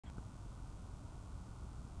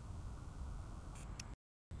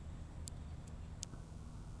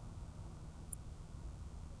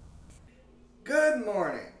Good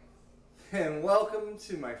morning, and welcome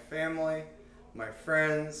to my family, my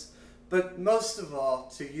friends, but most of all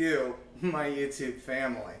to you, my YouTube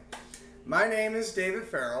family. My name is David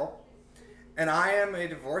Farrell, and I am a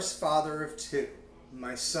divorced father of two.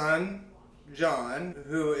 My son, John,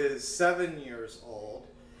 who is 7 years old,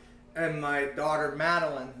 and my daughter,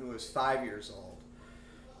 Madeline, who is 5 years old.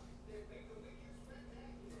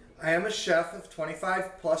 I am a chef of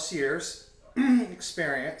 25 plus years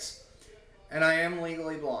experience, and I am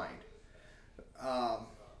legally blind. Um,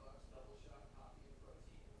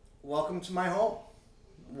 Welcome to my home.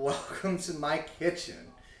 Welcome to my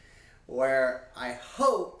kitchen, where I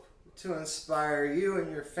hope to inspire you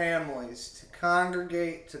and your families to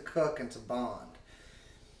congregate, to cook, and to bond.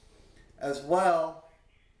 As well,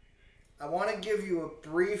 I want to give you a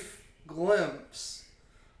brief glimpse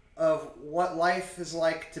of what life is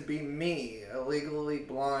like to be me, a legally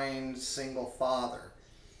blind single father,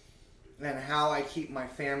 and how I keep my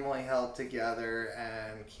family held together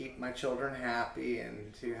and keep my children happy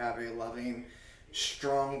and to have a loving,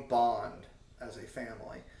 strong bond as a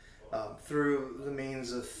family through the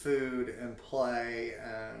means of food and play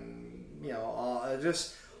and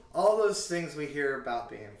just all those things we hear about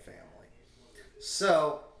being family.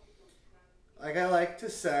 So, like I like to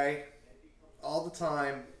say all the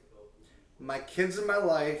time, my kids are my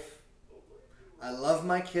life. I love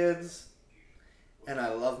my kids and I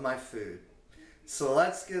love my food. So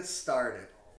let's get started.